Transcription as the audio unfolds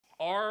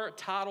Our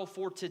title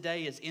for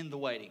today is In the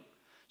Waiting.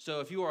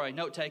 So if you are a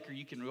note taker,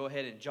 you can go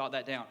ahead and jot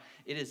that down.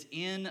 It is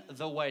In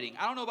the Waiting.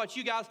 I don't know about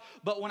you guys,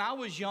 but when I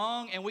was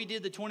young and we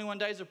did the 21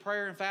 days of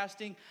prayer and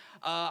fasting,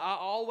 I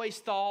always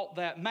thought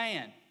that,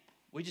 man,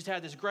 we just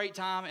had this great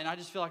time and I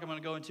just feel like I'm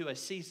going to go into a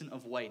season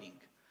of waiting.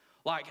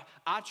 Like,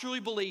 I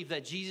truly believe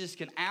that Jesus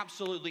can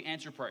absolutely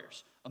answer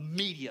prayers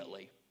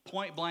immediately.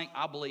 Point blank,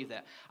 I believe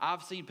that.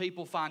 I've seen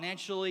people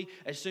financially,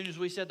 as soon as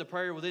we said the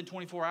prayer, within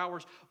 24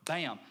 hours,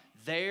 bam,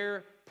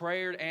 their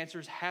prayer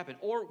answers happen.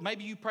 Or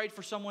maybe you prayed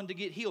for someone to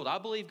get healed. I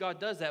believe God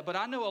does that. But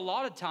I know a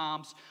lot of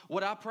times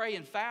what I pray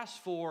and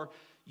fast for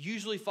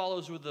usually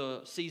follows with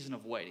a season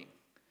of waiting.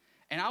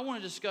 And I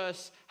want to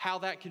discuss how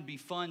that can be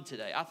fun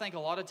today. I think a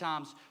lot of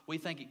times we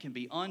think it can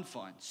be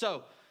unfun.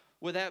 So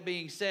with that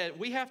being said,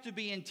 we have to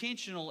be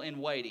intentional in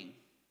waiting.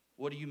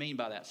 What do you mean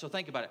by that? So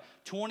think about it.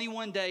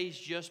 21 days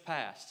just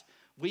passed.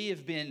 We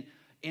have been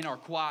in our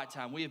quiet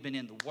time. We have been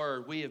in the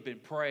Word. We have been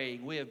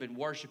praying. We have been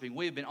worshiping.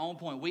 We have been on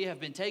point. We have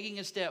been taking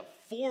a step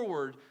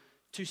forward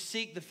to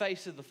seek the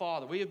face of the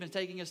Father. We have been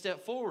taking a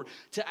step forward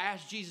to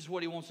ask Jesus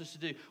what He wants us to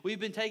do. We've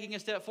been taking a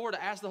step forward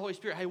to ask the Holy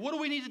Spirit, hey, what do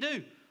we need to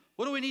do?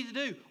 What do we need to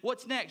do?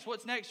 What's next?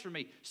 What's next for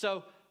me?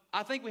 So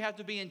I think we have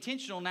to be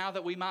intentional now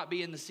that we might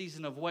be in the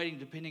season of waiting,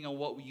 depending on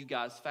what you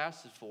guys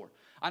fasted for.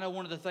 I know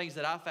one of the things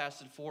that I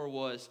fasted for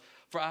was,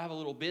 I have a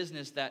little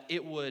business that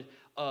it would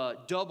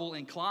double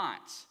in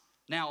clients.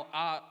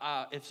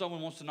 Now, if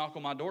someone wants to knock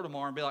on my door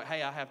tomorrow and be like,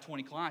 hey, I have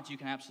 20 clients, you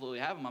can absolutely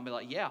have them. I'll be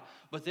like, yeah,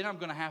 but then I'm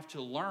going to have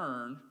to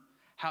learn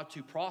how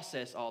to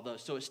process all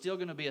those. So it's still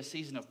going to be a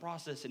season of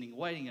processing and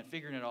waiting and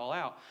figuring it all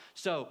out.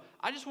 So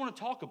I just want to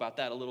talk about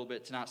that a little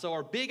bit tonight. So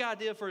our big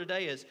idea for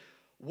today is,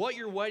 what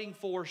you're waiting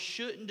for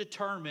shouldn't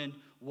determine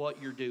what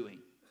you're doing.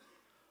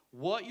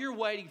 What you're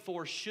waiting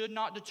for should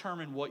not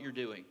determine what you're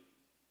doing.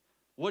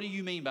 What do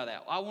you mean by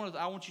that? I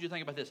want you to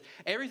think about this.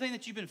 Everything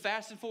that you've been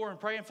fasting for and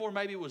praying for,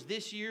 maybe it was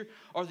this year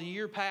or the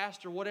year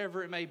past or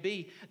whatever it may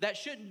be, that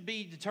shouldn't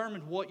be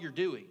determined what you're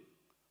doing.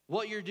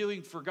 What you're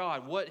doing for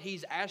God, what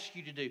He's asked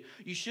you to do.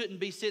 You shouldn't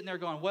be sitting there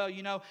going, well,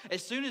 you know,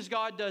 as soon as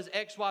God does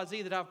X, Y,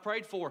 Z that I've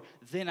prayed for,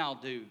 then I'll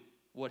do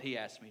what He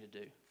asked me to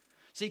do.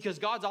 See, because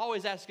God's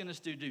always asking us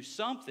to do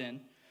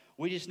something.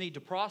 We just need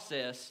to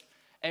process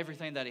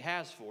everything that He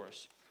has for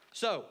us.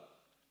 So,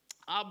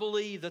 I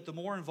believe that the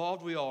more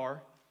involved we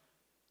are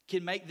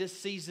can make this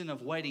season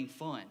of waiting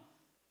fun.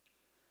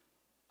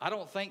 I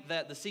don't think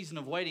that the season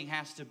of waiting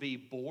has to be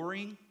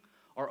boring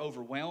or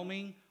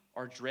overwhelming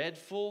or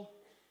dreadful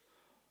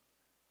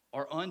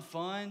or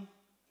unfun.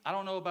 I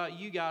don't know about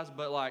you guys,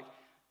 but like,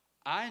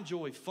 I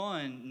enjoy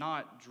fun,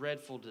 not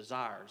dreadful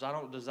desires. I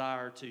don't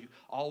desire to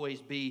always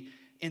be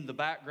in the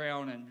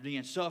background and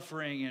being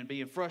suffering and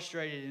being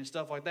frustrated and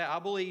stuff like that. I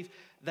believe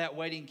that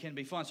waiting can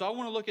be fun. So I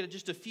want to look at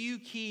just a few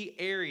key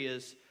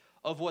areas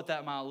of what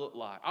that might look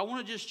like. I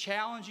want to just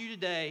challenge you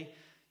today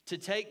to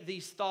take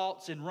these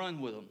thoughts and run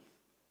with them.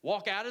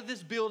 Walk out of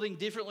this building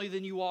differently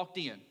than you walked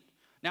in.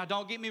 Now,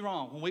 don't get me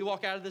wrong. When we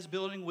walk out of this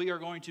building, we are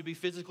going to be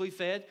physically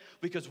fed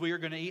because we are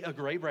going to eat a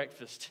great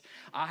breakfast.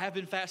 I have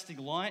been fasting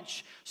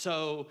lunch,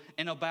 so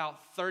in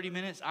about 30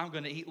 minutes, I'm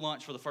going to eat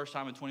lunch for the first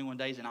time in 21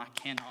 days, and I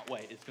cannot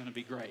wait. It's going to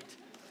be great.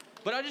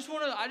 But I just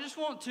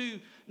want to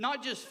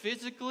not just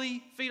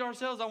physically feed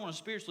ourselves. I want to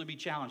spiritually be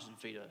challenged and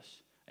feed us.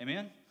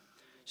 Amen?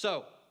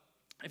 So,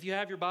 if you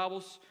have your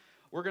Bibles,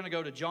 we're going to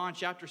go to John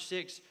chapter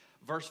 6,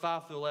 verse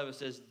 5 through 11.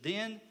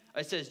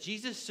 It says,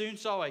 Jesus soon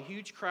saw a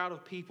huge crowd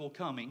of people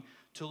coming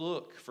to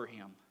look for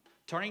Him.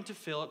 Turning to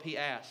Philip, He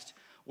asked,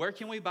 where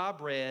can we buy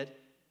bread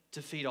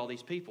to feed all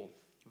these people?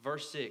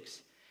 Verse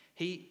 6,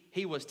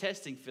 he was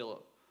testing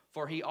Philip,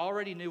 for he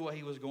already knew what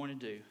he was going to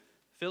do.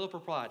 Philip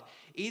replied,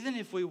 even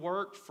if we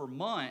worked for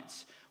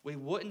months, we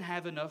wouldn't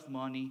have enough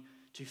money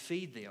to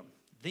feed them.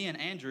 Then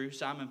Andrew,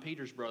 Simon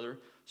Peter's brother,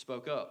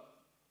 spoke up.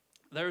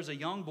 There is a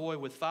young boy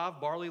with 5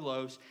 barley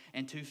loaves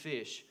and 2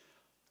 fish.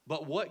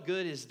 But what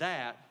good is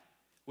that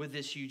with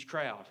this huge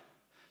crowd?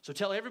 So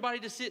tell everybody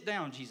to sit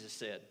down, Jesus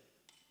said.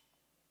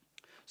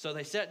 So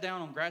they sat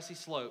down on grassy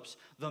slopes.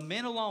 The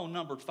men alone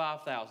numbered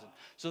 5,000.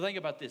 So think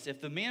about this. If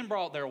the men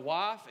brought their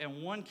wife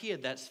and 1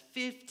 kid, that's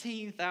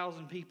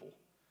 15,000 people.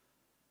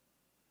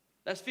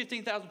 That's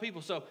 15,000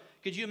 people. So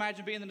could you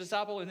imagine being the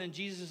disciple and then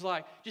Jesus is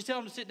like, just tell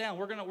them to sit down.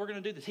 We're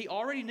gonna do this. He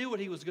already knew what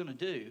He was going to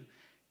do.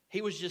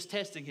 He was just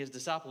testing His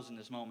disciples in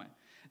this moment.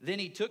 Then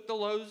He took the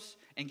loaves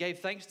and gave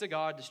thanks to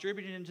God,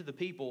 distributed them to the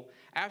people.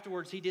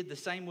 Afterwards, He did the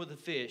same with the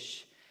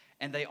fish,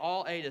 and they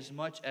all ate as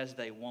much as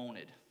they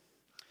wanted.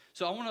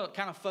 So I want to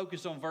kind of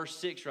focus on verse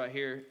 6 right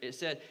here. It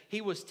said,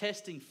 He was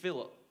testing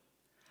Philip.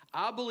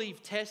 I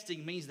believe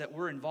testing means that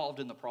we're involved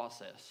in the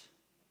process.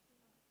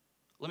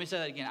 Let me say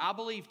that again. I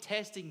believe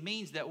testing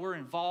means that we're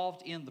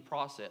involved in the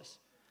process.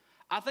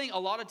 I think a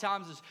lot of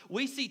times is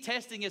we see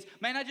testing as,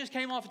 man, I just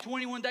came off of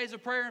 21 days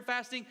of prayer and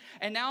fasting,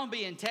 and now I'm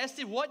being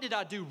tested. What did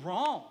I do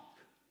wrong?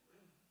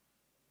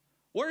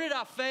 Where did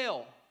I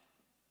fail?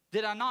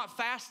 Did I not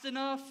fast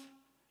enough?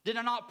 Did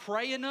I not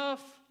pray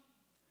enough?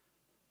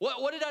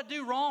 What did I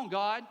do wrong,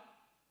 God?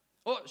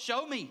 Well,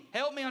 show me.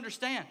 Help me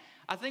understand.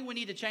 I think we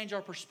need to change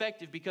our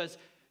perspective, because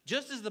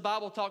just as the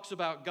Bible talks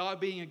about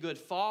God being a good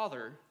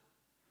father,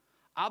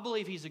 I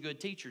believe he's a good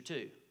teacher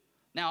too.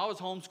 Now, I was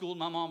homeschooled.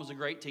 My mom was a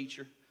great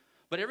teacher.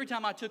 But every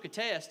time I took a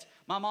test,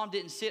 my mom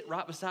didn't sit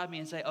right beside me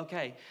and say,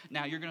 okay,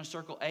 now you're going to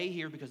circle A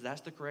here because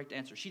that's the correct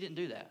answer. She didn't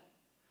do that.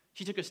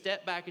 She took a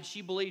step back, and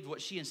she believed what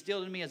she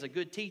instilled in me as a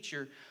good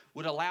teacher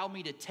would allow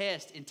me to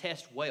test and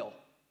test well.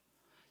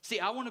 See,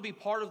 I want to be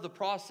part of the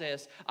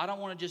process. I don't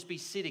want to just be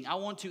sitting. I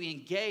want to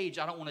engage.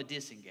 I don't want to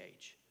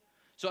disengage.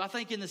 So I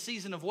think in the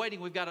season of waiting,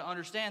 we've got to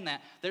understand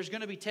that there's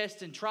going to be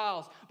tests and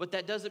trials, but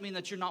that doesn't mean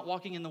that you're not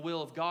walking in the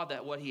will of God,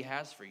 that what he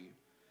has for you.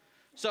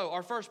 So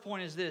our first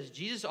point is this: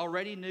 Jesus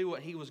already knew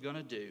what he was going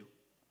to do.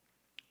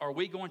 Are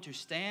we going to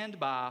stand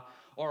by,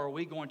 or are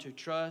we going to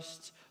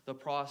trust the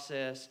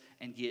process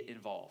and get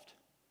involved?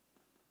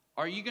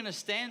 Are you going to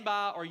stand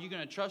by, or are you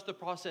going to trust the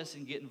process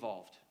and get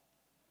involved?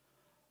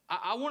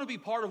 I want to be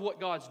part of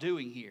what God's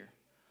doing here.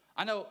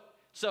 I know,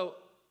 so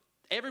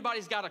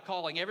everybody's got a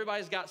calling.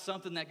 Everybody's got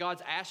something that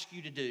God's asked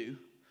you to do.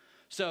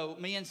 So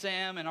me and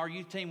Sam and our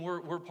youth team,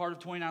 we're part of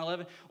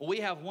 2911. Well, we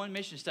have one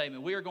mission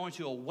statement. We are going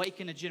to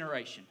awaken a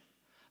generation.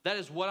 That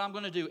is what I'm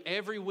going to do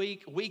every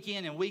week, week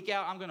in and week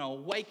out. I'm going to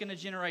awaken a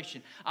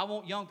generation. I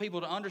want young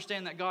people to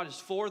understand that God is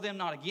for them,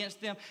 not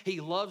against them. He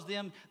loves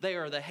them. They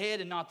are the head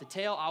and not the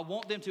tail. I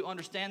want them to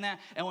understand that.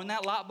 And when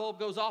that light bulb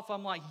goes off,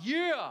 I'm like,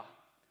 yeah.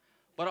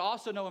 But I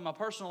also know in my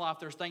personal life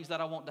there's things that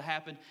I want to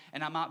happen,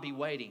 and I might be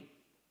waiting.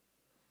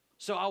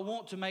 So I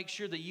want to make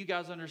sure that you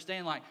guys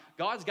understand, like,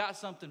 God's got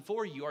something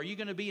for you. Are you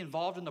going to be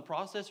involved in the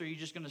process, or are you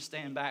just going to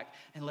stand back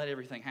and let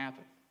everything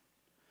happen?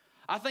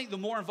 I think the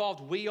more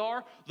involved we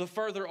are, the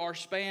further our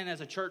span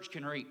as a church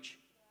can reach.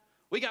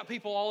 We got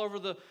people all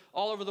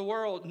over the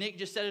world. Nick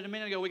just said it a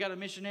minute ago. We got a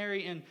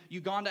missionary in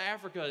Uganda,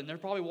 Africa, and they're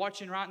probably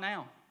watching right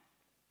now.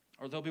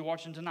 Or they'll be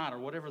watching tonight, or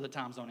whatever the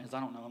time zone is. I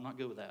don't know. I'm not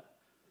good with that.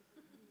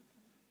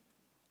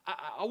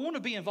 I want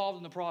to be involved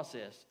in the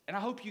process, and I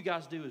hope you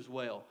guys do as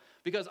well.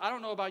 Because I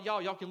don't know about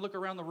y'all. Y'all can look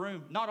around the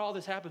room. Not all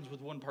this happens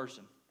with one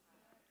person.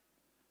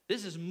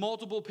 This is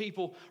multiple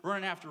people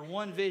running after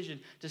one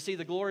vision to see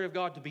the glory of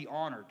God to be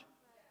honored.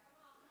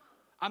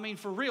 I mean,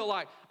 for real,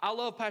 like, I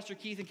love Pastor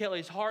Keith and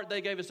Kelly's heart.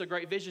 They gave us a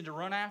great vision to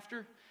run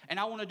after, and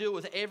I want to do it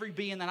with every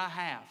being that I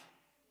have.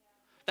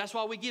 That's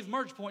why we give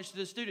merge points to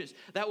the students.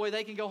 That way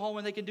they can go home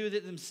and they can do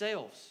it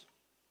themselves.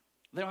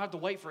 They don't have to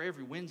wait for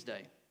every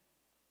Wednesday.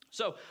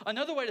 So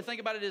another way to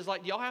think about it is,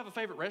 like, do y'all have a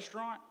favorite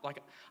restaurant?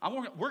 Like,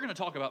 we're going to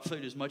talk about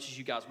food as much as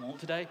you guys want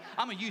today.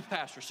 I'm a youth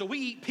pastor, so we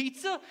eat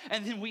pizza,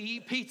 and then we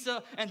eat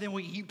pizza, and then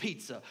we eat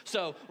pizza.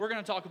 So we're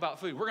going to talk about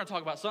food. We're going to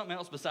talk about something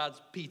else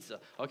besides pizza,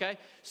 okay?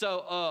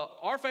 So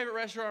our favorite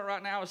restaurant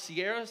right now is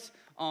Sierra's.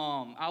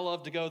 I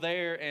love to go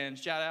there, and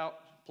shout out,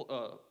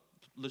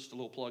 just a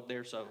little plug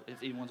there, so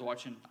if anyone's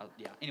watching,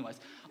 yeah. Anyways,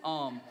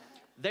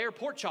 their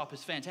pork chop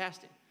is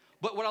fantastic.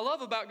 But what I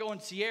love about going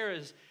to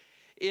Sierra's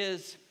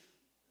is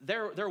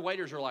their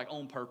waiters are like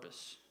on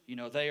purpose. You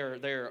know,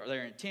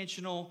 they're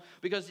intentional,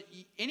 because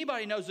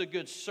anybody knows a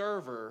good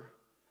server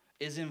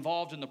is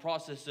involved in the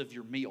process of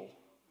your meal,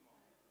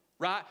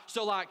 right?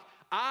 So, like,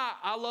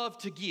 I love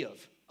to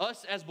give.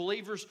 Us as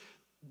believers,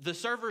 the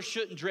servers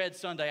shouldn't dread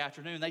Sunday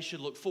afternoon. They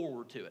should look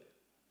forward to it.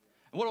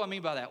 And what do I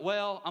mean by that?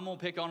 Well, I'm going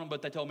to pick on them,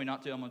 but they told me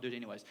not to. I'm going to do it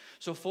anyways.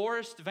 So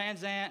Forrest Van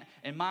Zant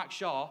and Mike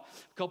Shaw,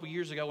 a couple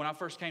years ago when I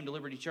first came to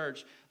Liberty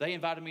Church, they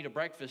invited me to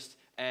breakfast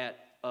at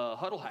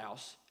Huddle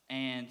House.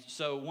 And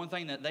so one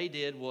thing that they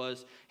did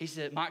was,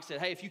 Mike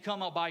said, hey, if you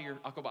come, I'll buy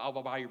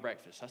your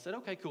breakfast. I said,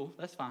 okay, cool,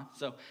 that's fine.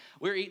 So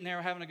we're eating there,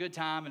 we're having a good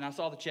time, and I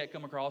saw the check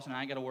come across, and I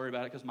ain't got to worry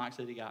about it because Mike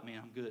said he got me,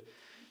 and I'm good.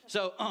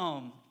 So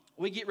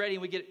we get ready,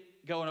 and we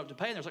get going up to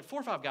pay, and there's like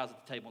 4 or 5 guys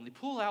at the table, and they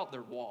pull out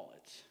their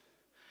wallets.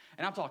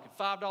 And I'm talking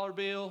 $5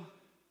 bill,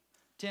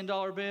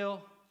 $10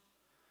 bill,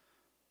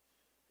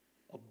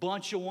 a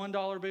bunch of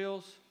 $1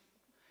 bills,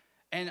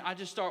 and I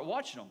just start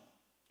watching them.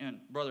 And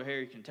Brother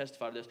Harry can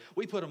testify to this.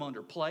 We put them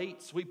under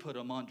plates. We put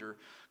them under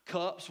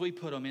cups. We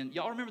put them in.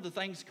 Y'all remember the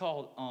things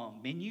called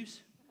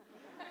menus?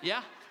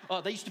 Yeah?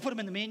 They used to put them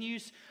in the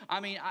menus. I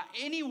mean,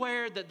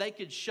 anywhere that they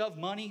could shove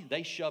money,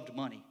 they shoved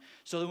money.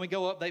 So then we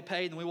go up, they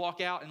paid, and we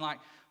walk out, and like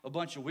a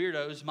bunch of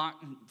weirdos, Mike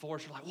and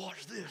Forrest are like, what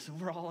is this?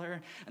 And we're all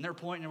there, and they're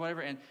pointing or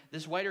whatever. And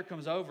this waiter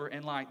comes over,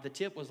 and like the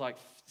tip was like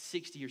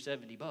 $60 or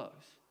 $70.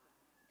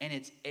 And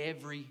it's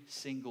every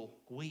single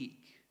week.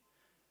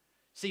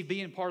 See,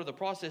 being part of the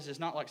process is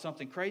not like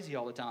something crazy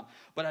all the time.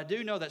 But I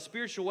do know that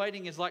spiritual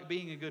waiting is like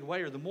being a good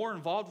waiter. The more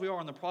involved we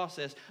are in the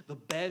process, the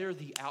better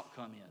the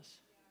outcome is.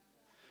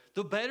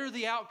 The better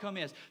the outcome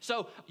is.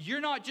 So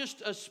you're not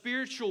just a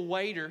spiritual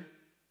waiter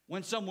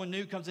when someone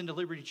new comes into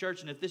Liberty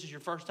Church, and if this is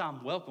your first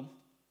time, welcome.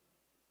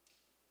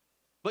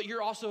 But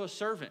you're also a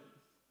servant.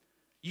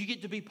 You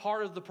get to be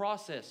part of the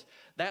process.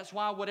 That's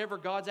why whatever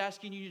God's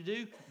asking you to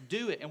do,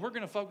 do it. And we're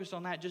going to focus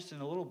on that just in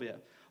a little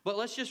bit. But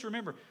let's just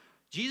remember,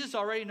 Jesus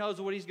already knows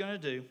what he's going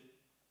to do.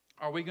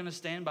 Are we going to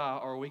stand by,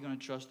 or are we going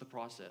to trust the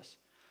process?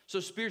 So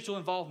spiritual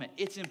involvement,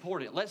 it's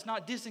important. Let's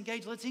not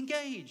disengage, let's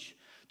engage.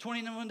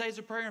 21 days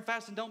of prayer and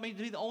fasting don't mean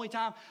to be the only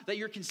time that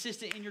you're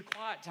consistent in your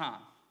quiet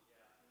time.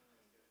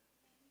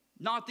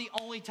 Not the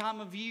only time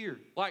of year.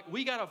 Like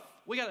we got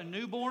a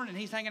newborn and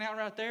he's hanging out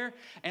right there,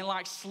 and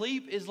like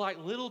sleep is like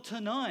little to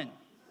none.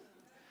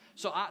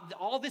 So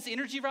all this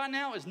energy right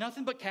now is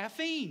nothing but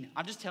caffeine.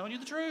 I'm just telling you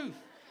the truth.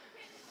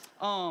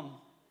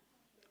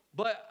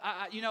 But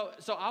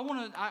so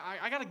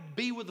I got to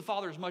be with the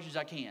Father as much as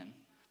I can,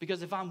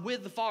 because if I'm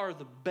with the Father,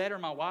 the better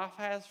my wife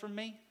has from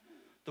me,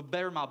 the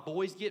better my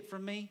boys get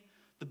from me,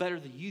 the better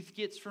the youth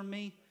gets from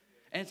me,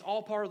 and it's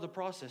all part of the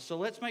process. So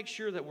let's make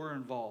sure that we're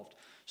involved.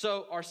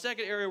 So our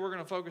second area we're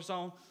going to focus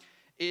on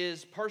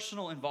is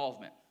personal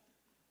involvement.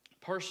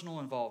 Personal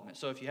involvement.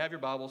 So if you have your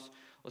Bibles,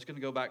 let's going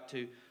to go back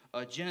to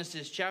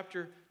Genesis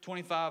chapter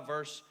 25,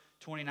 verse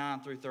 29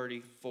 through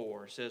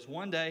 34. It says,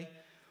 one day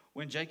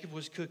when Jacob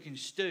was cooking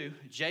stew,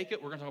 we're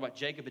going to talk about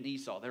Jacob and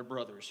Esau. They're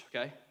brothers,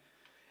 okay?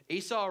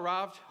 Esau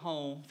arrived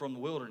home from the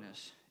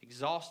wilderness,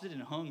 exhausted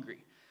and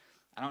hungry.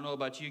 I don't know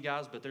about you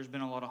guys, but there's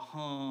been a lot of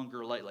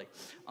hunger lately.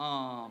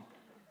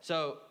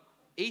 So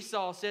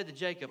Esau said to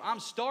Jacob, I'm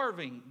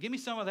starving. Give me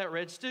some of that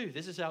red stew.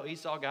 This is how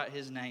Esau got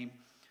his name,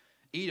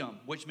 Edom,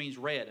 which means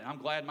red. And I'm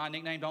glad my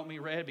nickname don't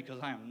mean red, because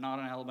I am not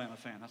an Alabama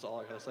fan. That's all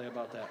I got to say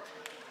about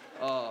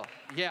that.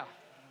 Yeah,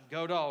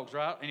 go Dogs,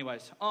 right?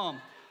 Anyways, all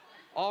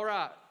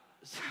right.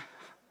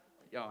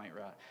 Y'all ain't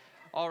right.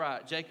 All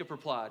right, Jacob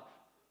replied,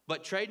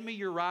 but trade me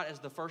your right as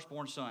the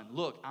firstborn son.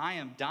 Look, I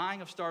am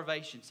dying of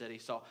starvation, said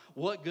Esau.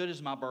 What good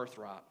is my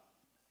birthright?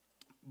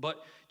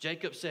 But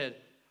Jacob said,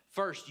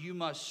 first you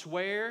must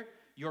swear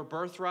your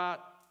birthright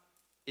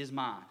is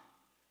mine.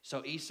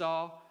 So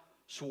Esau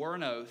swore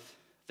an oath,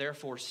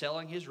 therefore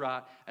selling his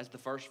right as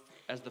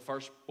the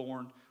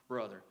firstborn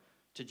brother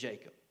to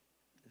Jacob.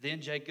 Then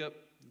Jacob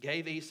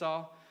gave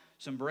Esau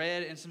some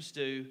bread and some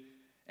stew,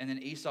 and then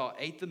Esau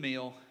ate the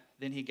meal.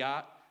 Then he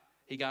got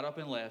up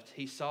and left.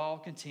 He saw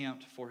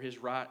contempt for his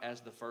right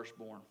as the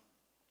firstborn.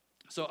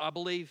 So I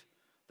believe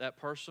that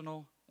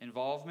personal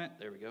involvement,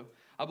 there we go.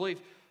 I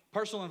believe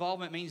personal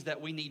involvement means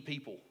that we need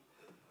people.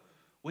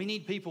 We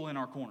need people in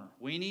our corner.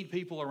 We need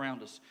people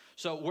around us.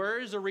 So where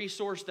is a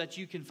resource that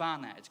you can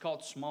find that? It's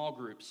called small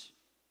groups.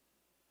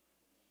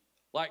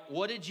 Like,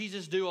 what did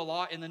Jesus do a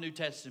lot in the New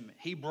Testament?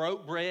 He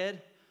broke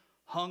bread,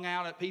 hung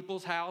out at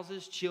people's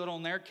houses, chilled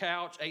on their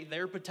couch, ate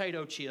their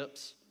potato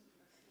chips.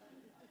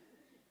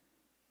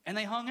 And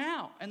they hung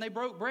out and they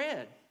broke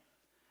bread.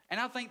 And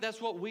I think that's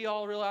what we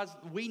all realize.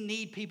 We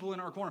need people in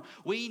our corner.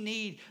 We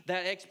need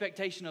that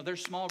expectation of their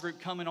small group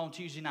coming on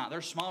Tuesday night,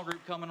 their small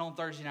group coming on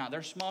Thursday night,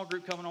 their small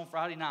group coming on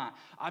Friday night.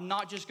 I'm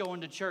not just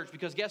going to church,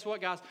 because guess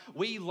what, guys?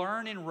 We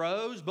learn in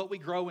rows, but we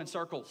grow in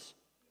circles.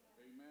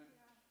 Amen.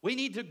 We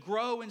need to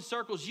grow in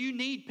circles. You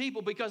need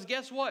people, because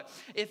guess what?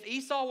 If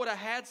Esau would have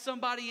had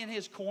somebody in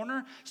his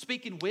corner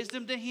speaking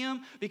wisdom to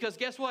him, because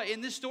guess what? In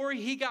this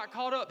story, he got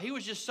caught up. He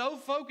was just so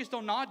focused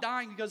on not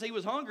dying because he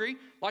was hungry,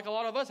 like a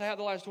lot of us have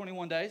the last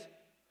 21 days,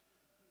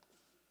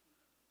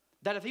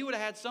 that if he would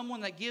have had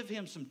someone that give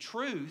him some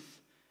truth,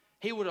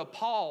 he would have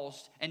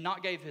paused and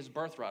not gave his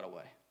birthright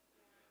away.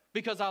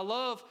 Because I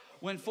love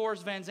when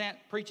Forrest Van Zandt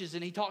preaches,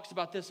 and he talks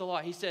about this a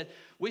lot. He said,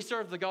 we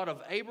serve the God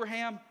of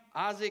Abraham,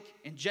 Isaac,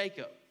 and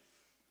Jacob.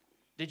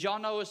 Did y'all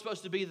know it's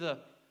supposed to be the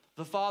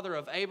father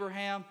of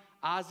Abraham,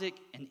 Isaac,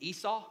 and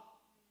Esau?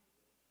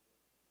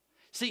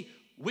 See,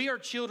 we are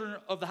children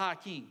of the high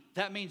king.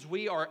 That means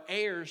we are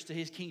heirs to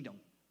his kingdom.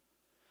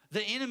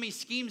 The enemy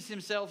schemes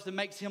himself to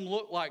make him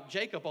look like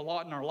Jacob a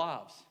lot in our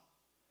lives.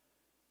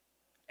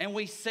 And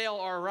we sell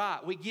our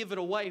right. We give it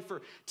away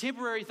for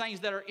temporary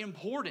things that are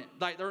important.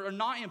 Like they're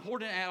not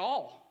important at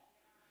all.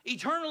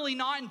 Eternally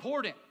not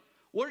important.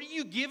 What are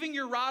you giving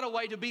your right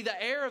away to be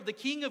the heir of the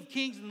King of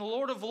Kings and the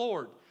Lord of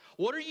Lords?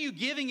 What are you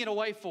giving it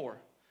away for?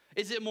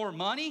 Is it more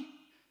money?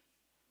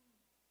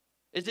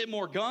 Is it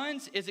more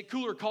guns? Is it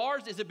cooler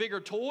cars? Is it bigger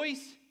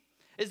toys?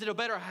 Is it a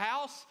better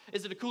house?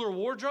 Is it a cooler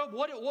wardrobe?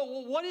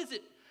 What is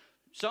it?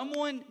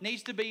 Someone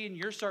needs to be in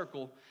your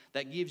circle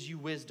that gives you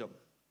wisdom.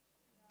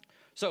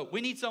 So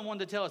we need someone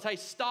to tell us, hey,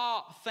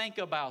 stop, think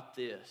about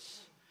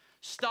this.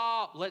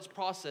 Stop, let's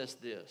process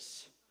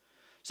this.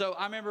 So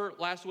I remember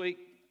last week,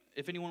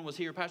 if anyone was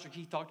here, Pastor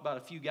Keith talked about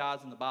a few guys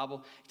in the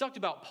Bible. He talked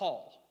about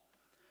Paul.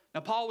 Now,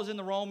 Paul was in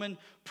the Roman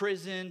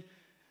prison.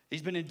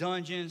 He's been in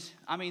dungeons.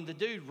 I mean, the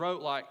dude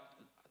wrote like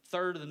a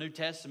third of the New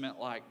Testament,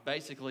 like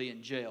basically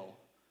in jail.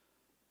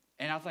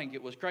 And I think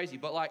it was crazy.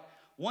 But like,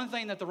 one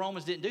thing that the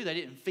Romans didn't do, they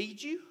didn't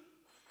feed you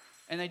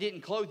and they didn't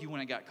clothe you when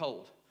it got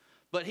cold.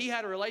 But he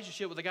had a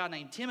relationship with a guy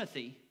named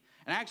Timothy,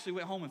 and I actually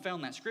went home and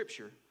found that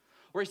scripture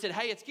where he said,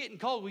 hey, it's getting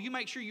cold. Will you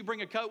make sure you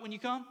bring a coat when you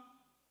come?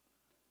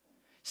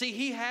 See,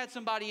 he had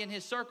somebody in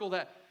his circle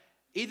that,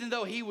 even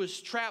though he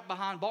was trapped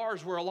behind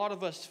bars where a lot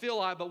of us feel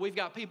like, but we've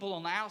got people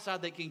on the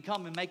outside that can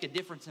come and make a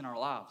difference in our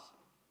lives.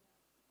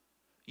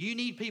 You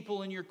need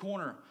people in your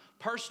corner.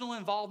 Personal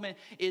involvement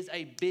is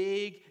a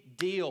big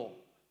deal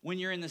when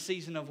you're in the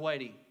season of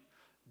waiting.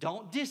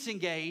 Don't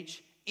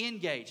disengage,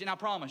 engage. And I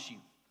promise you,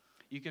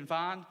 you can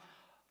find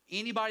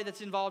anybody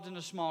that's involved in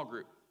a small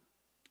group.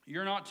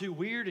 You're not too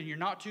weird and you're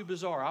not too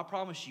bizarre. I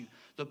promise you,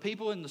 the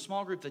people in the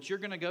small group that you're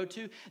going to go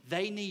to,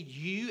 they need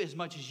you as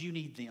much as you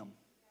need them.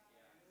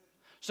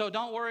 So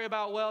don't worry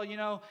about, well,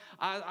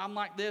 I'm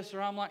like this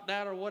or I'm like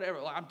that or whatever.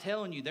 I'm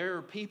telling you, there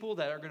are people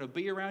that are going to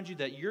be around you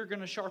that you're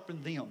going to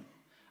sharpen them.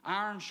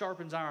 Iron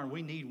sharpens iron.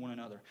 We need one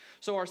another.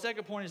 So our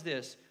second point is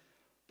this.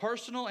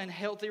 Personal and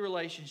healthy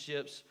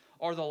relationships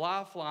are the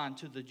lifeline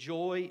to the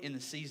joy in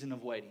the season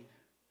of waiting.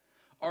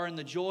 Or in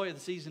the joy of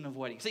the season of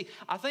waiting. See,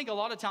 I think a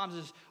lot of times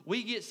is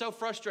we get so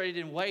frustrated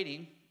in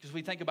waiting because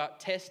we think about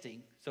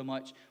testing so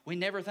much, we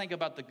never think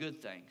about the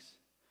good things.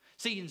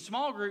 See, in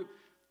small group,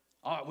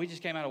 we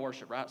just came out of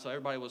worship, right? So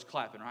everybody was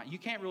clapping, right? You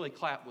can't really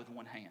clap with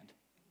one hand,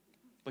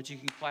 but you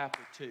can clap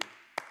with two.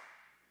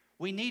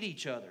 We need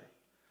each other.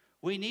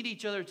 We need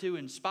each other to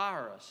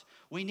inspire us.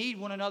 We need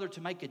one another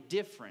to make a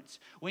difference.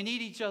 We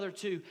need each other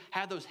to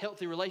have those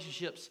healthy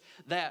relationships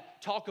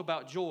that talk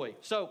about joy.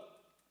 So,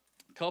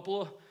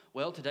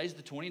 today's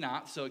the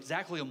 29th, so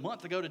exactly a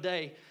month ago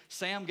today,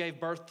 Sam gave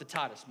birth to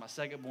Titus, my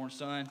second born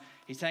son.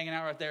 He's hanging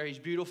out right there. He's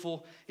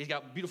beautiful. He's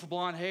got beautiful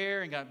blonde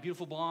hair and got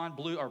beautiful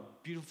blue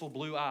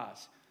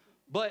eyes.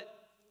 But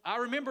I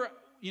remember,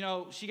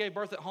 she gave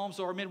birth at home,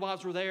 so our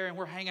midwives were there and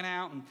we're hanging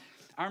out. And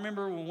I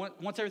remember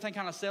once everything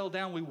kind of settled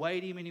down, we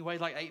weighed him and he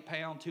weighed like 8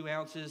 pounds, 2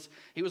 ounces.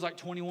 He was like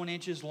 21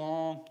 inches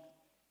long.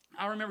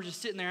 I remember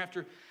just sitting there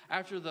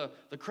after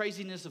the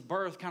craziness of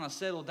birth kind of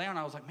settled down.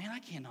 I was like, man, I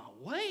cannot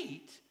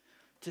wait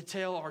to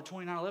tell our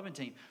 2911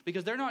 team,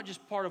 because they're not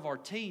just part of our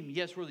team.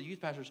 Yes, we're the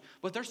youth pastors,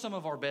 but they're some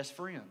of our best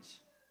friends.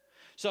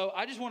 So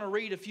I just want to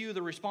read a few of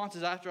the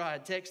responses after I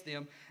had texted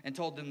them and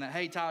told them that,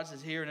 hey, Titus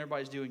is here and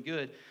everybody's doing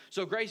good.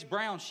 So Grace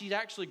Brown, she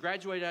actually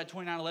graduated out of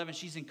 2911.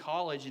 She's in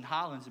college in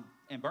Highlands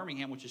in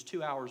Birmingham, which is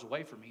 2 hours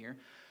away from here.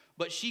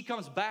 But she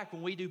comes back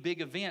when we do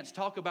big events,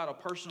 talk about a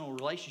personal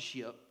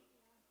relationship,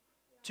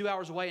 2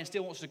 hours away, and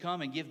still wants to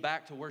come and give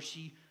back to where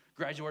she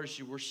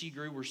graduated, where she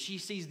grew, where she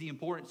sees the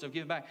importance of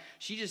giving back.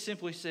 She just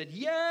simply said,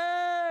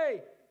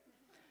 yay!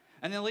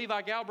 And then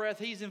Levi Galbraith,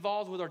 he's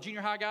involved with our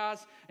junior high guys,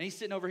 and he's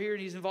sitting over here,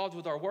 and he's involved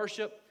with our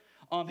worship.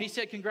 He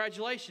said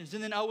congratulations.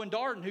 And then Owen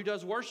Darden, who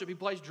does worship, he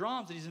plays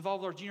drums, and he's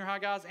involved with our junior high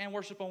guys and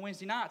worship on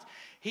Wednesday nights.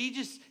 He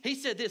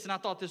said this, and I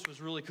thought this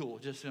was really cool,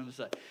 just for him to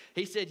say.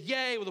 He said,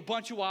 yay, with a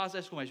bunch of Y's,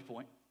 exclamation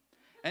point.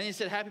 And then he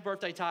said, happy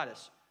birthday,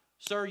 Titus.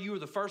 Sir, you were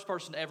the first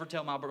person to ever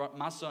tell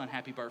my son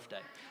happy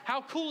birthday.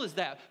 How cool is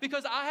that?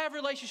 Because I have a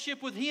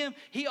relationship with him,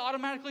 he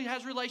automatically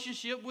has a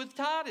relationship with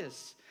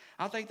Titus.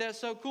 I think that's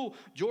so cool.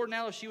 Jordan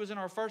Ellis, she was in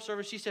our first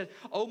service. She said,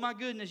 oh my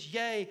goodness,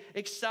 yay,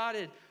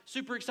 excited,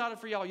 super excited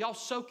for y'all. Y'all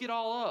soak it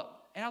all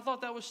up. And I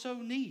thought that was so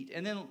neat.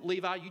 And then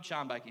Levi, you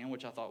chime back in,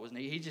 which I thought was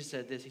neat. He just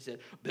said this. He said,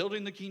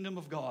 building the kingdom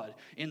of God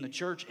in the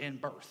church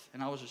and birth.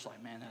 And I was just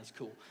like, man, that's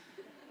cool.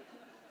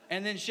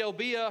 And then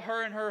Shelbia,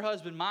 her and her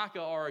husband Micah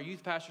are our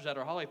youth pastors at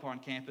our Holly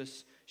Pond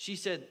campus. She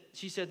said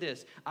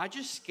this, I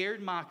just scared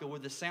Micah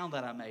with the sound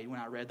that I made when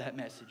I read that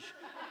message.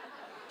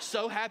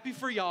 So happy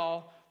for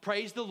y'all.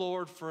 Praise the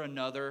Lord for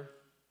another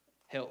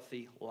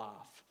healthy life.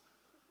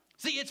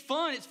 See, it's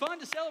fun. It's fun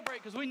to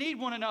celebrate because we need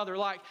one another.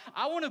 Like,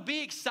 I want to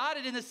be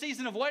excited in the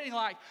season of waiting.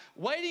 Like,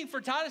 waiting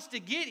for Titus to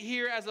get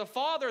here as a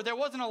father, there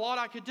wasn't a lot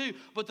I could do.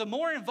 But the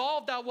more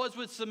involved I was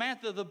with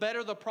Samantha, the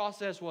better the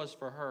process was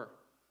for her.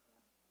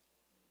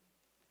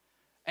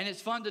 And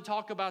it's fun to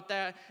talk about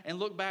that and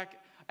look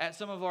back at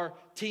some of our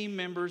team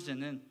members.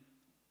 And then,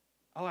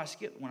 I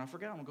skipped one. I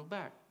forgot. I'm going to go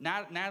back.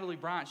 Natalie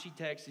Bryant, she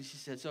texted and she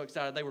said, so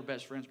excited. They were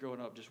best friends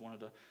growing up. Just wanted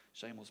to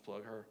shameless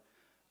plug her.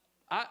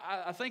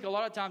 I think a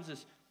lot of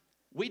times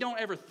we don't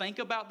ever think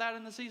about that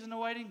in the season of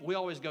waiting. We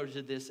always go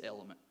to this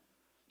element.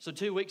 So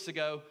 2 weeks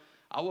ago,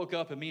 I woke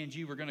up and me and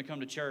you were going to come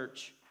to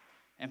church.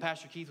 And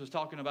Pastor Keith was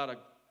talking about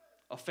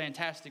a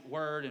fantastic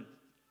word. And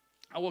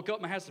I woke up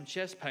and I had some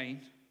chest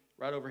pain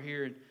right over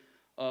here.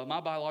 And my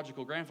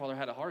biological grandfather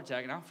had a heart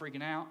attack, and I'm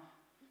freaking out.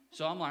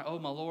 So I'm like, oh,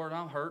 my Lord,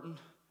 I'm hurting.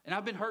 And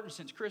I've been hurting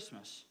since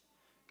Christmas.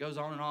 Goes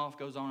on and off,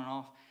 goes on and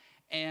off.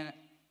 And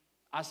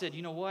I said,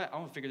 you know what? I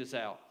want to figure this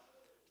out.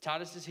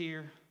 Titus is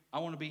here. I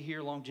want to be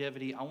here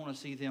longevity. I want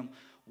to see them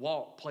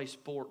walk, play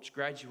sports,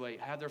 graduate,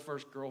 have their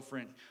first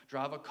girlfriend,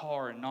 drive a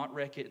car and not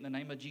wreck it in the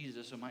name of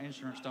Jesus so my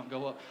insurance don't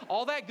go up.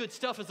 All that good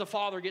stuff as a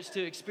father gets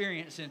to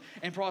experience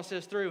and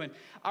process through. And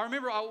I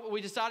remember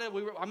we decided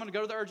I'm going to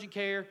go to the urgent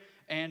care.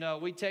 And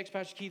we text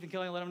Pastor Keith and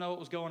Kelly and let them know what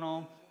was going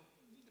on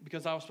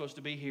because I was supposed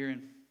to be here.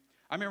 And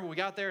I remember we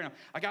got there and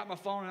I got my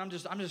phone and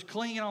I'm just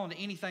clinging on to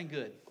anything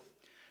good.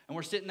 And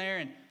we're sitting there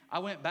and I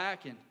went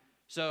back and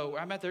so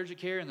I'm at the urgent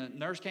care and the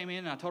nurse came in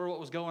and I told her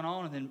what was going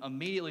on. And then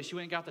immediately she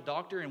went and got the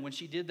doctor. And when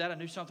she did that, I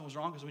knew something was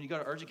wrong because when you go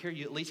to urgent care,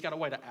 you at least got to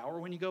wait an hour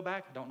when you go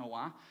back. I don't know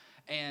why.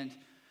 And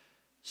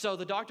so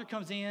the doctor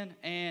comes in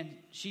and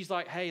she's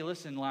like, hey,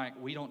 listen, like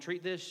we don't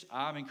treat this.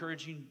 I'm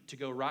encouraging you to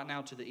go right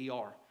now to the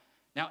ER.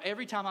 Now,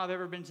 every time I've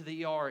ever been to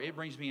the ER, it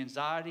brings me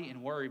anxiety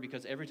and worry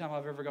because every time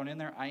I've ever gone in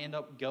there, I end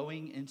up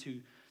going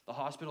into the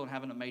hospital and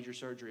having a major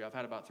surgery. I've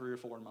had about 3 or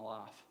 4 in my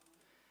life.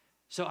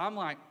 So I'm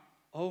like,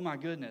 oh my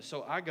goodness.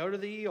 So I go to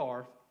the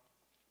ER,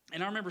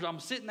 and I remember I'm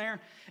sitting there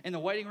in the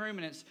waiting room,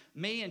 and it's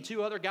me and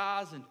 2 other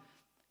guys, and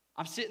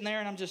I'm sitting there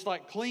and I'm just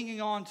like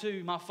clinging on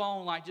to my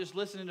phone, like just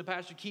listening to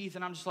Pastor Keith.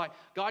 And I'm just like,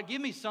 God, give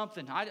me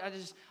something.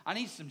 I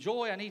need some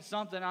joy. I need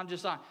something. I'm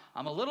just like,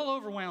 I'm a little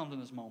overwhelmed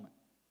in this moment.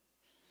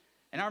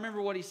 And I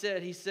remember what he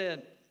said. He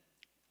said,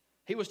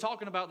 he was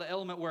talking about the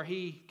element where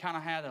he kind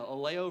of had a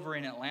layover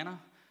in Atlanta.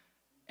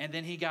 And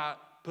then he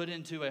got put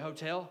into a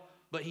hotel.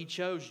 But he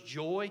chose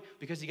joy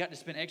because he got to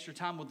spend extra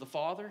time with the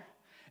Father.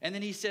 And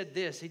then he said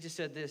this. He just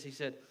said this. He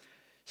said,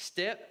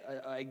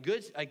 a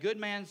good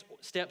man's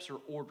steps are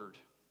ordered.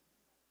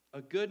 A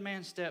good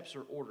man's steps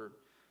are ordered.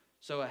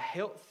 So a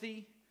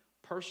healthy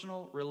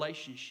personal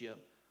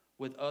relationship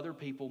with other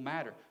people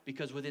matter.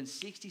 Because within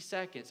 60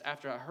 seconds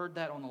after I heard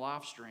that on the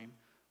live stream,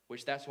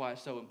 which that's why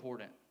it's so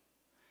important,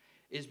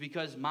 is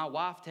because my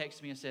wife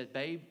texted me and said,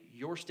 babe,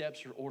 your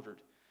steps are ordered.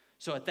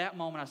 So at that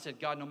moment I said,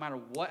 God, no matter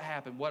what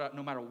happened,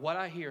 no matter what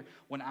I hear,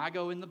 when I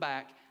go in the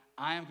back,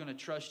 I am going to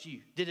trust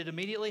you. Did it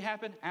immediately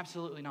happen?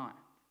 Absolutely not.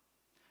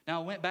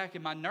 Now I went back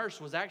and my nurse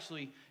was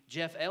actually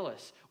Jeff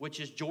Ellis, which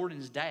is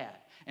Jordan's dad.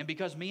 And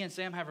because me and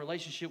Sam have a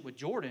relationship with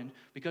Jordan,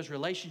 because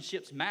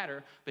relationships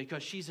matter,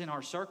 because she's in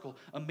our circle,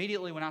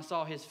 immediately when I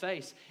saw his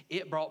face,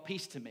 it brought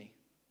peace to me.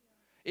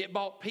 It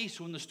brought peace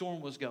when the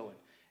storm was going.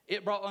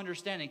 It brought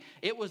understanding.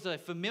 It was a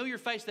familiar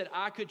face that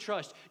I could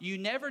trust. You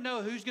never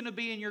know who's going to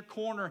be in your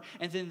corner,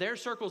 and then their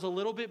circle's a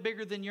little bit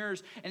bigger than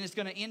yours, and it's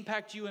going to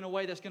impact you in a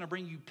way that's going to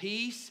bring you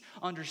peace,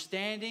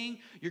 understanding.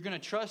 You're going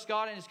to trust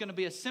God, and it's going to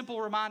be a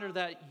simple reminder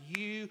that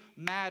you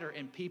matter,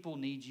 and people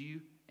need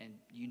you, and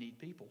you need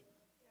people.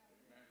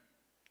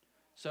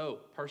 So,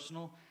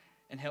 personal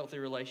and healthy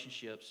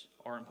relationships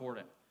are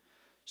important.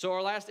 So,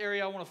 our last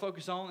area I want to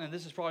focus on, and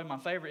this is probably my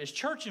favorite, is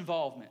church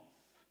involvement.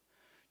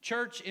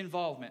 Church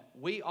involvement.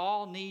 We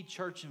all need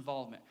church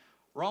involvement.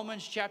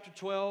 Romans chapter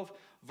 12,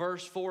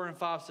 verse 4 and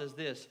 5 says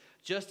this: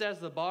 just as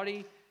the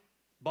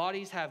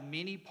bodies have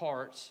many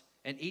parts,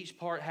 and each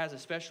part has a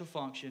special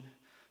function,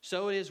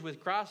 so it is with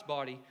Christ's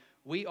body.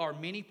 We are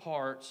many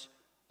parts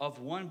of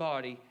one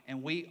body,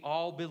 and we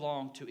all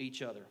belong to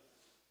each other.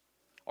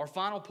 Our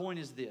final point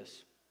is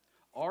this: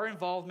 our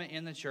involvement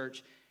in the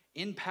church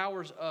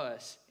empowers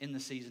us in the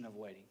season of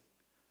waiting.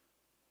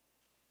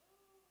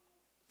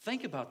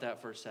 Think about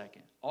that for a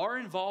second. Our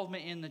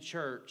involvement in the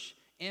church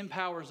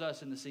empowers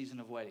us in the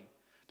season of waiting.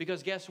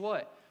 Because guess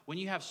what? When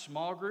you have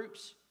small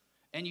groups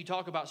and you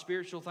talk about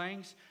spiritual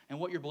things and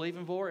what you're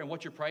believing for and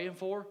what you're praying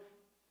for,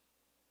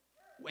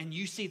 when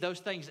you see those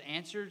things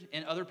answered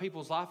in other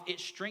people's life, it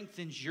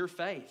strengthens your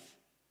faith.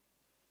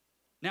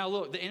 Now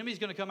look, the enemy's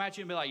going to come at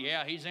you and be like,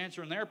 yeah, he's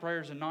answering their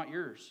prayers and not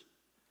yours.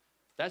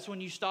 That's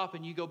when you stop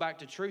and you go back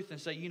to truth and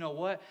say, you know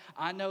what?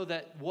 I know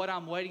that what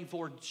I'm waiting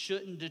for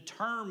shouldn't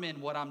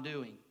determine what I'm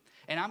doing.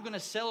 And I'm going to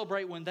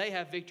celebrate when they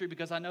have victory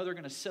because I know they're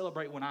going to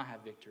celebrate when I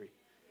have victory.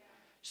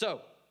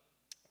 So,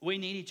 we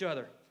need each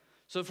other.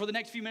 So for the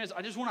next few minutes,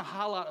 I just want to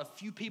highlight a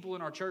few people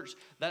in our church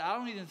that I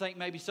don't even think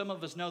maybe some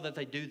of us know that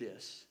they do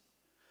this.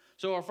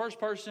 So our first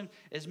person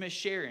is Miss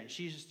Sharon.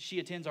 She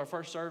attends our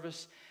first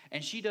service,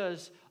 and she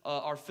does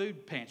our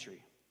food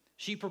pantry.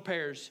 She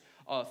prepares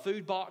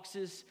food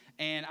boxes.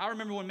 And I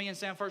remember when me and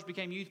Sam first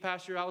became youth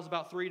pastor, I was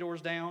about 3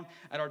 doors down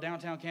at our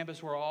downtown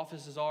campus where our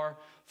offices are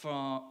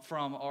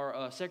from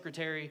our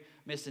secretary,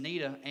 Miss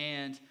Anita.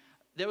 And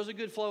there was a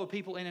good flow of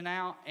people in and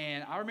out.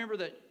 And I remember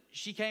that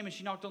she came and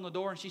she knocked on the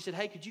door and she said,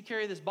 hey, could you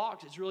carry this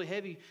box? It's really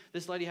heavy.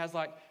 This lady has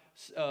like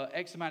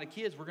X amount of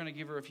kids. We're going to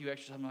give her a few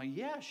extras. I'm like,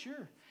 yeah,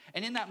 sure.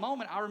 And in that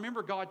moment, I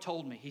remember God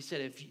told me, he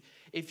said,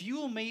 if you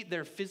will meet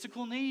their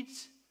physical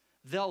needs,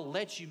 they'll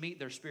let you meet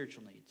their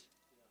spiritual needs.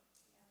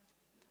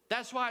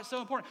 That's why it's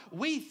so important.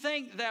 We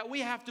think that we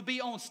have to be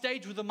on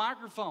stage with a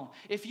microphone.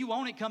 If you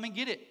want it, come and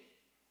get it.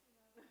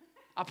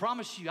 I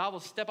promise you, I will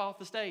step off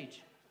the stage.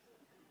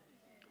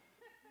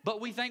 But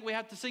we think we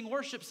have to sing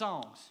worship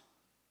songs.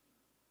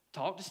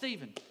 Talk to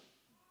Stephen.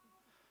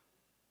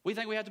 We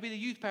think we have to be the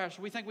youth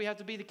pastor. We think we have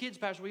to be the kids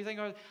pastor. We think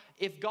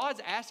if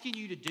God's asking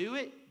you to do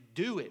it,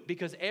 do it.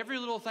 Because every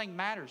little thing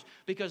matters.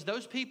 Because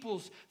those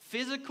people's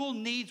physical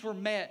needs were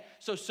met,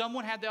 so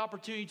someone had the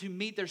opportunity to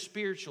meet their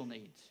spiritual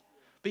needs.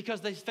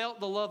 Because they felt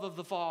the love of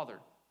the Father.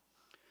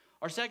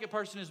 Our second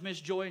person is Miss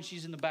Joy, and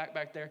she's in the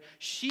back there.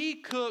 She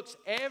cooks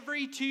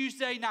every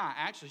Tuesday night.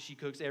 Actually, she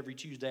cooks every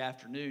Tuesday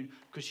afternoon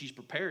because she's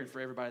preparing for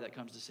everybody that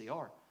comes to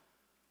CR.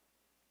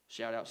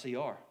 Shout out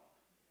CR.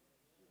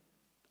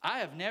 I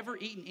have never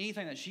eaten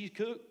anything that she's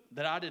cooked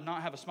that I did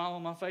not have a smile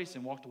on my face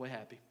and walked away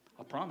happy.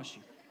 I promise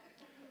you.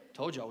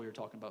 Told y'all we were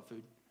talking about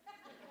food.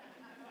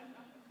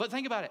 But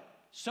think about it.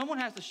 Someone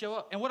has to show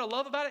up. And what I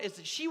love about it is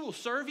that she will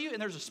serve you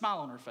and there's a smile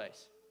on her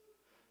face.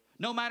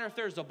 No matter if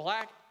there's a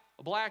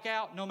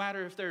blackout, no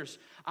matter if there's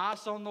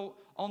ice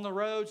on the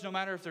roads, no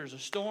matter if there's a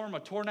storm, a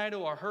tornado,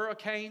 or a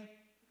hurricane.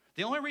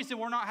 The only reason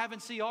we're not having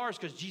CR is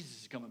because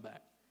Jesus is coming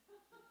back.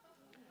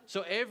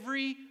 So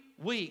every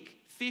week,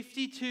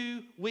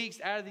 52 weeks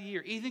out of the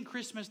year, even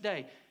Christmas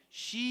Day,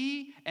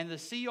 she and the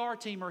CR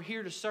team are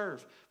here to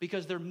serve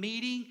because they're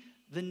meeting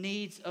the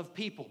needs of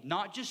people,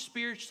 not just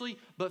spiritually,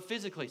 but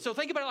physically. So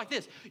think about it like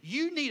this.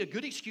 You need a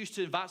good excuse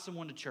to invite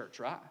someone to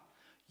church, right?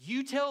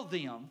 You tell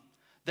them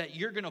that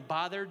you're going to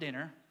buy their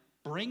dinner,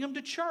 bring them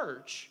to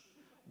church,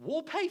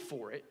 we'll pay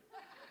for it,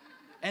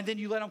 and then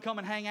you let them come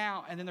and hang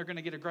out, and then they're going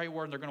to get a great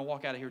word, and they're going to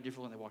walk out of here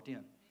different than they walked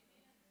in.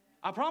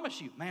 I promise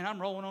you, man, I'm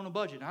rolling on a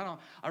budget.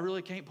 I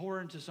really can't pour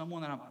into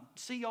someone that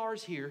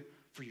CR's here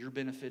for your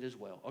benefit as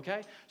well,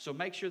 okay? So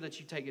make sure that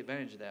you take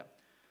advantage of that.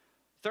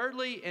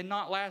 Thirdly, and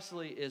not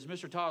lastly, is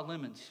Mr. Todd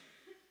Lemons.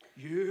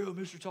 Yeah,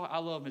 Mr. Todd. I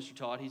love Mr.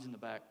 Todd. He's in the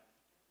back.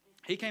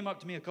 He came up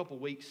to me a couple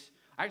weeks,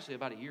 actually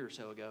about a year or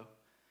so ago,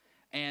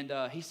 and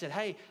he said,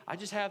 hey, I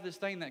just have this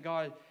thing that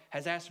God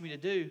has asked me to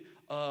do.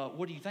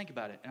 What do you think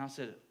about it? And I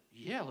said,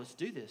 yeah, let's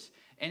do this.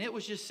 And it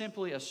was just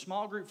simply a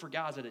small group for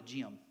guys at a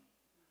gym.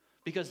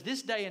 Because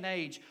this day and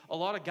age, a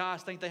lot of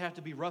guys think they have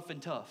to be rough and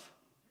tough.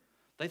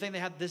 They think they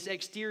have this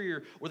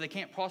exterior where they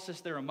can't process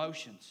their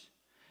emotions.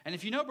 And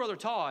if you know Brother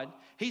Todd,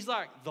 he's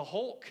like the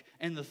Hulk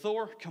and the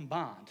Thor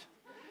combined.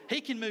 He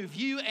can move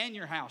you and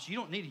your house. You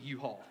don't need a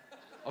U-Haul,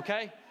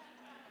 okay?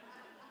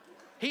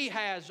 He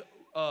has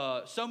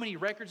so many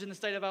records in the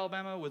state of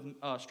Alabama with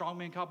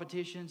strongman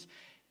competitions.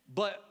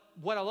 But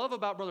what I love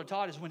about Brother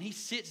Todd is when he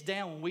sits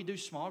down, when we do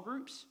small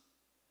groups,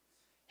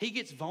 he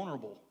gets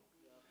vulnerable.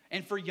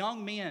 And for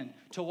young men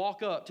to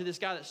walk up to this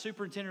guy that's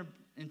super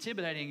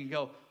intimidating and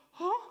go,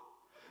 huh?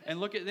 And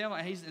look at them,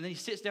 and then he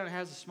sits down and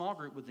has a small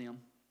group with them.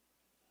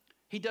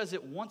 He does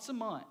it once a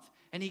month,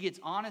 and he gets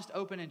honest,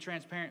 open, and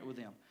transparent with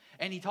them.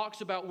 And he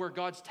talks about where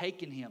God's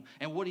taken him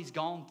and what he's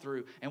gone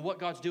through and what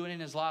God's doing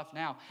in his life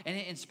now. And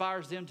it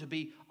inspires them to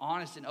be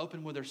honest and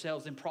open with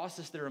themselves and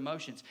process their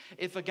emotions.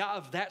 If a guy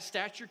of that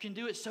stature can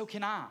do it, so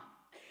can I.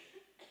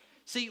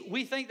 See,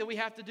 we think that we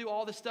have to do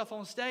all this stuff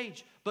on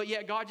stage, but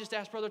yet God just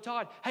asked Brother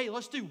Todd, hey,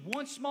 let's do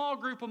one small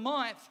group a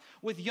month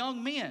with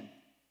young men.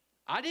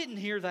 I didn't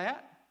hear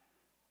that.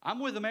 I'm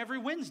with them every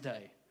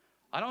Wednesday.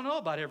 I don't know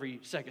about every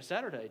second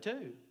Saturday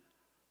too,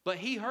 but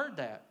he heard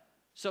that.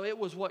 So it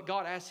was what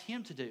God asked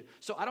him to do.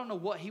 So I don't know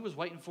what he was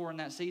waiting for in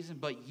that season,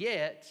 but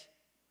yet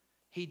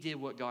he did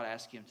what God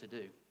asked him to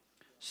do.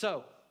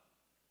 So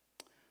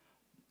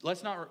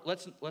let's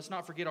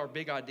not forget our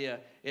big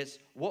idea. It's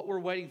what we're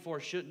waiting for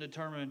shouldn't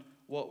determine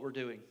what we're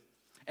doing.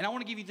 And I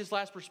want to give you this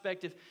last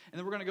perspective, and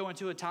then we're going to go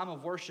into a time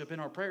of worship,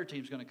 and our prayer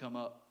team's going to come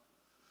up.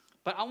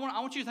 But I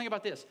want you to think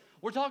about this.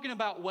 We're talking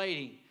about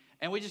waiting,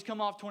 and we just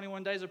come off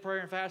 21 days of prayer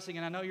and fasting,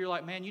 and I know you're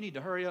like, man, you need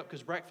to hurry up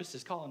because breakfast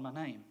is calling my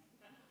name.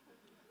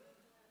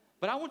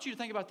 But I want you to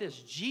think about this.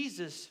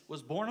 Jesus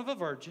was born of a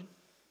virgin,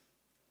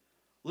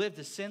 lived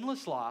a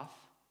sinless life,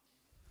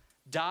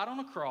 died on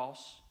a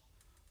cross,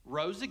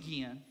 rose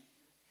again,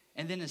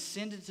 and then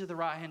ascended to the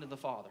right hand of the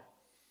Father,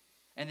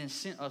 and then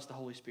sent us the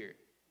Holy Spirit.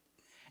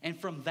 And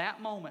from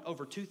that moment,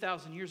 over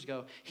 2,000 years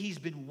ago, he's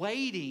been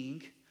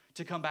waiting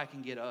to come back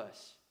and get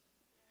us.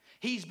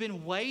 He's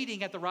been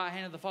waiting at the right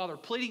hand of the Father,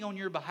 pleading on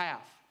your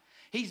behalf.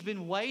 He's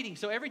been waiting.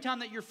 So every time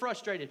that you're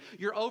frustrated,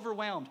 you're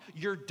overwhelmed,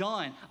 you're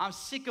done. I'm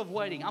sick of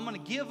waiting. I'm going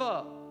to give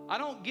up. I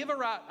don't give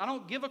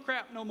a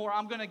crap no more.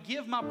 I'm going to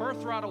give my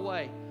birthright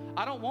away.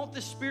 I don't want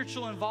this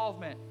spiritual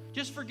involvement.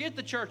 Just forget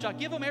the church. I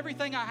give them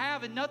everything I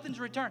have and nothing's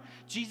returned.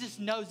 Jesus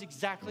knows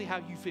exactly how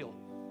you feel.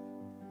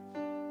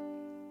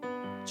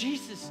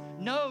 Jesus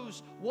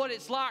knows what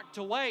it's like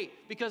to wait,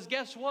 because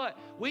guess what?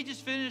 We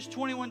just finished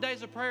 21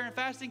 days of prayer and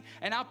fasting,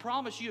 and I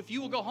promise you, if you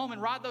will go home and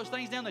write those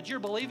things down that you're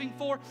believing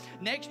for,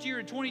 next year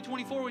in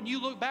 2024, when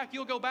you look back,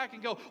 you'll go back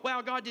and go,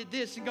 wow, God did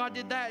this, and God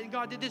did that, and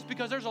God did this,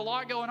 because there's a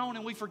lot going on,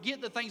 and we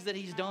forget the things that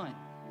he's done.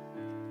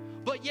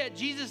 But yet,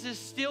 Jesus is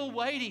still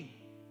waiting.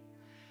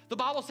 The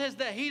Bible says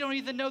that he don't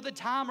even know the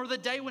time or the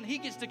day when he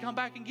gets to come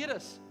back and get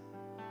us.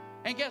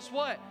 And guess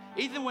what?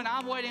 Even when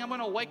I'm waiting, I'm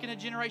going to awaken a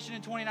generation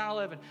in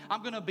 2911.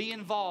 I'm going to be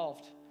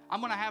involved. I'm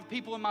going to have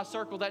people in my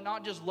circle that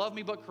not just love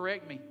me, but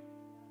correct me.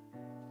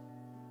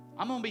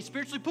 I'm going to be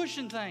spiritually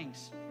pushing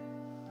things,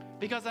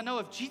 because I know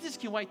if Jesus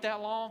can wait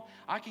that long,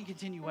 I can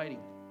continue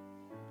waiting.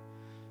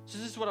 So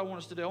this is what I want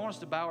us to do. I want us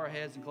to bow our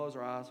heads and close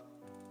our eyes.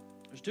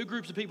 There's two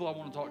groups of people I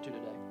want to talk to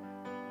today.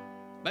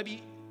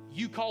 Maybe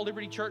you call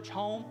Liberty Church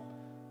home.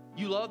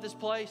 You love this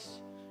place.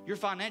 You're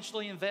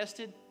financially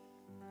invested.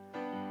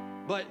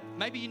 But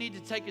maybe you need to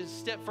take a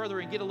step further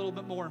and get a little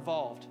bit more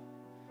involved.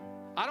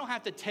 I don't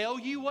have to tell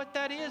you what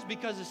that is,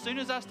 because as soon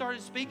as I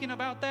started speaking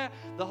about that,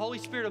 the Holy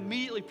Spirit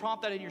immediately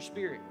prompted that in your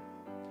spirit.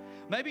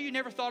 Maybe you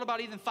never thought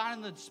about even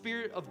finding the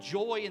spirit of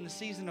joy in the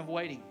season of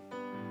waiting.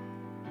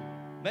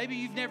 Maybe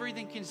you've never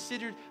even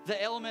considered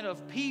the element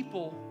of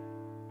people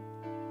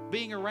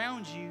being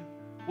around you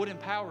would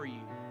empower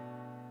you.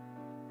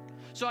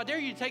 So I dare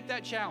you to take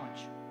that challenge.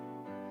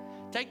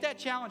 Take that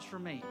challenge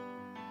from me.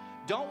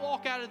 Don't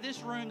walk out of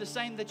this room the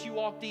same that you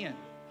walked in.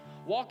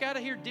 Walk out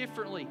of here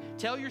differently.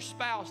 Tell your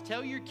spouse,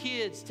 tell your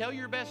kids, tell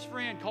your best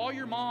friend, call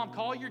your mom,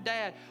 call your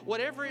dad,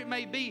 whatever it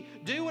may be.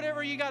 Do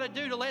whatever you got to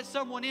do to let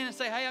someone in and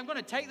say, hey, I'm going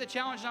to take the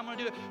challenge and I'm going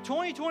to do it.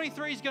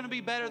 2023 is going to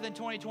be better than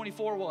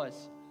 2024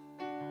 was.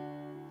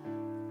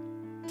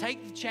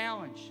 Take the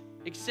challenge.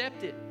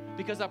 Accept it,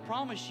 because I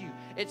promise you,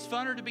 it's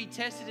funner to be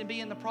tested and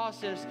be in the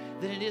process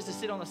than it is to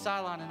sit on the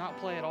sideline and not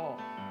play at all.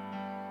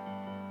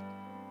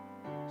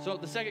 So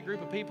the second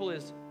group of people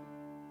is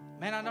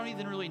man, I don't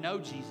even really know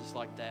Jesus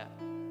like that.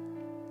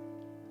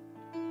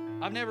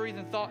 I've never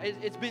even thought,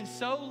 it's been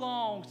so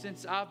long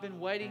since I've been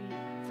waiting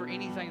for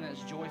anything that's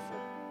joyful.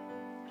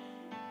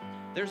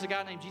 There's a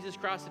guy named Jesus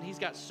Christ, and he's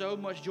got so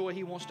much joy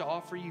he wants to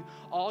offer you.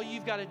 All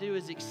you've got to do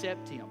is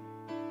accept him.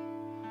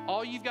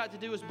 All you've got to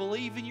do is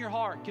believe in your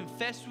heart,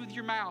 confess with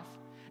your mouth,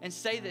 and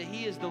say that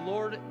he is the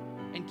Lord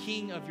and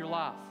King of your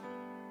life.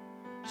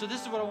 So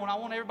this is what I want. I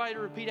want everybody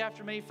to repeat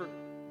after me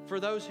for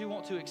those who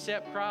want to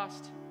accept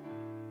Christ.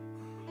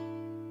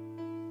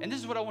 And this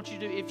is what I want you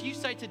to do. If you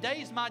say, today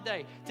is my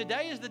day.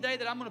 Today is the day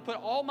that I'm going to put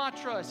all my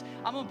trust.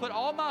 I'm going to put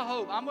all my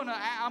hope. I'm going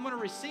to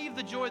receive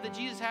the joy that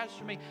Jesus has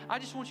for me. I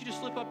just want you to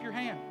slip up your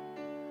hand.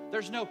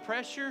 There's no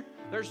pressure.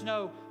 There's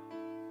nobody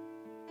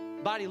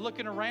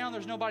looking around.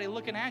 There's nobody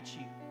looking at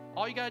you.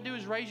 All you got to do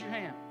is raise your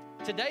hand.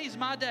 Today is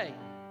my day.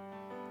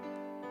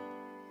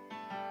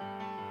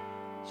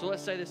 So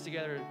let's say this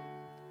together.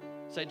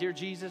 Say, dear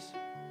Jesus,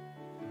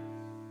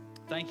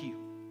 thank you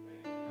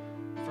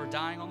for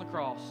dying on the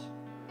cross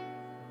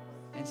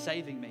and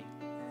saving me.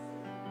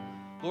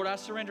 Lord, I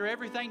surrender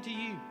everything to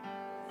you.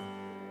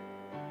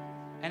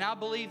 And I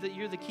believe that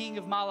you're the King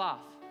of my life.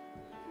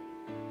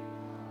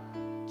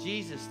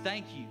 Jesus,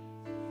 thank you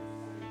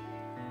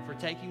for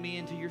taking me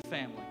into your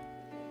family.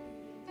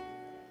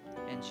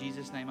 In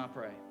Jesus' name I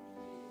pray.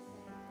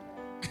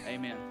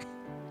 Amen.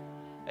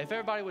 If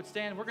everybody would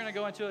stand, we're going to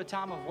go into a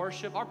time of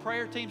worship. Our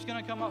prayer team's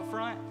going to come up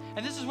front.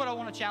 And this is what I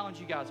want to challenge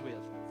you guys with.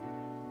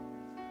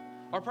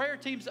 Our prayer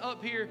team's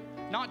up here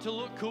not to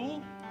look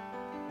cool.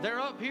 They're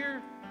up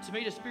here to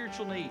meet a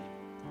spiritual need.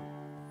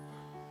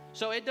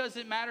 So it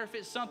doesn't matter if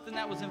it's something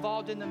that was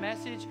involved in the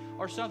message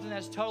or something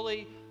that's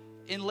totally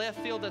in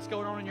left field that's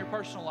going on in your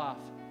personal life.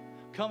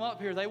 Come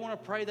up here. They want to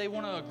pray. They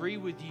want to agree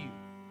with you.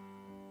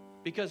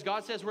 Because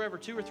God says wherever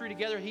 2 or 3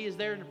 together, he is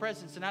there in the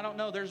presence. And I don't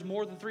know, there's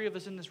more than 3 of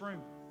us in this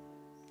room.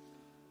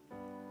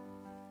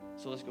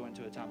 So let's go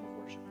into a time of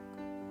worship.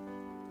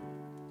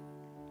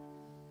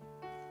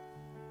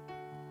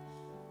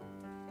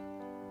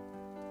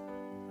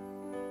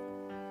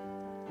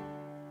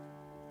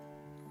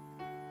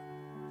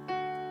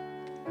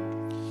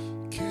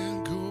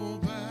 Can't go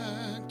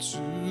back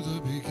to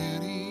the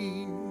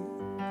beginning.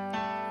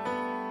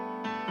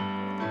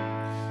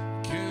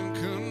 Can't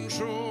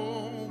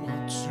control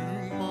what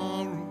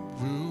tomorrow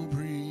will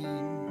bring.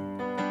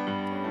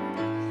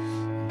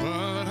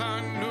 But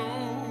I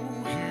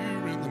know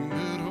here in the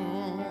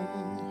middle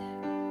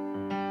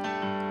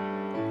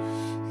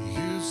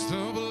is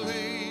the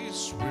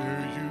place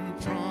where you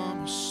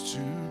promised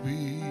to be.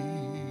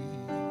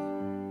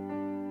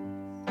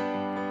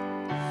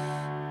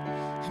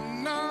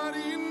 I'm not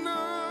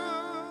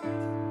enough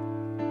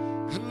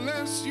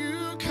unless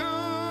you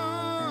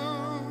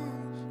come.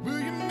 Will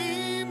you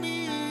meet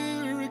me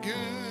here again?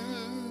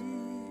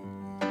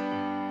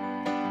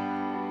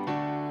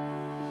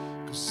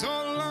 'Cause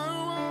all I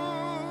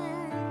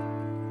want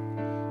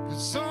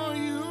is all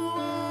you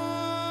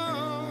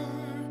are.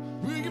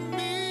 Will you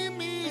meet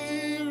me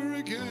here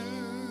again?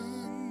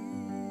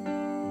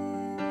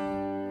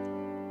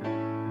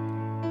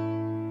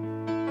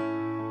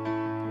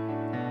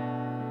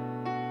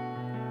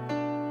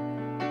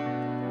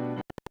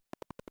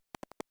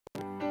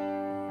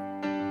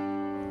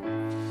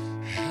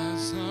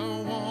 As I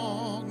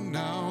walk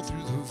now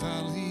through the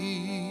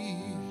valley,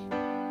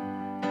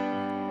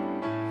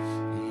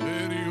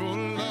 let your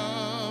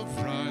love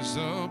rise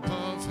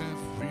above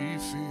every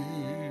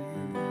fear,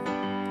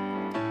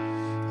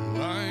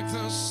 like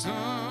the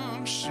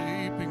sun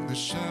shaping the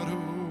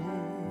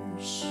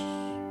shadows.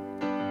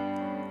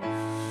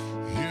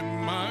 In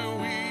my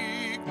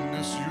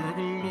weakness, your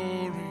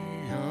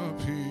glory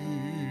appears.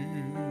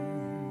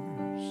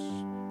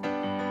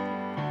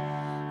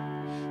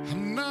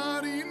 I'm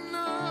not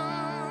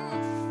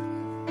enough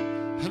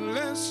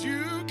unless you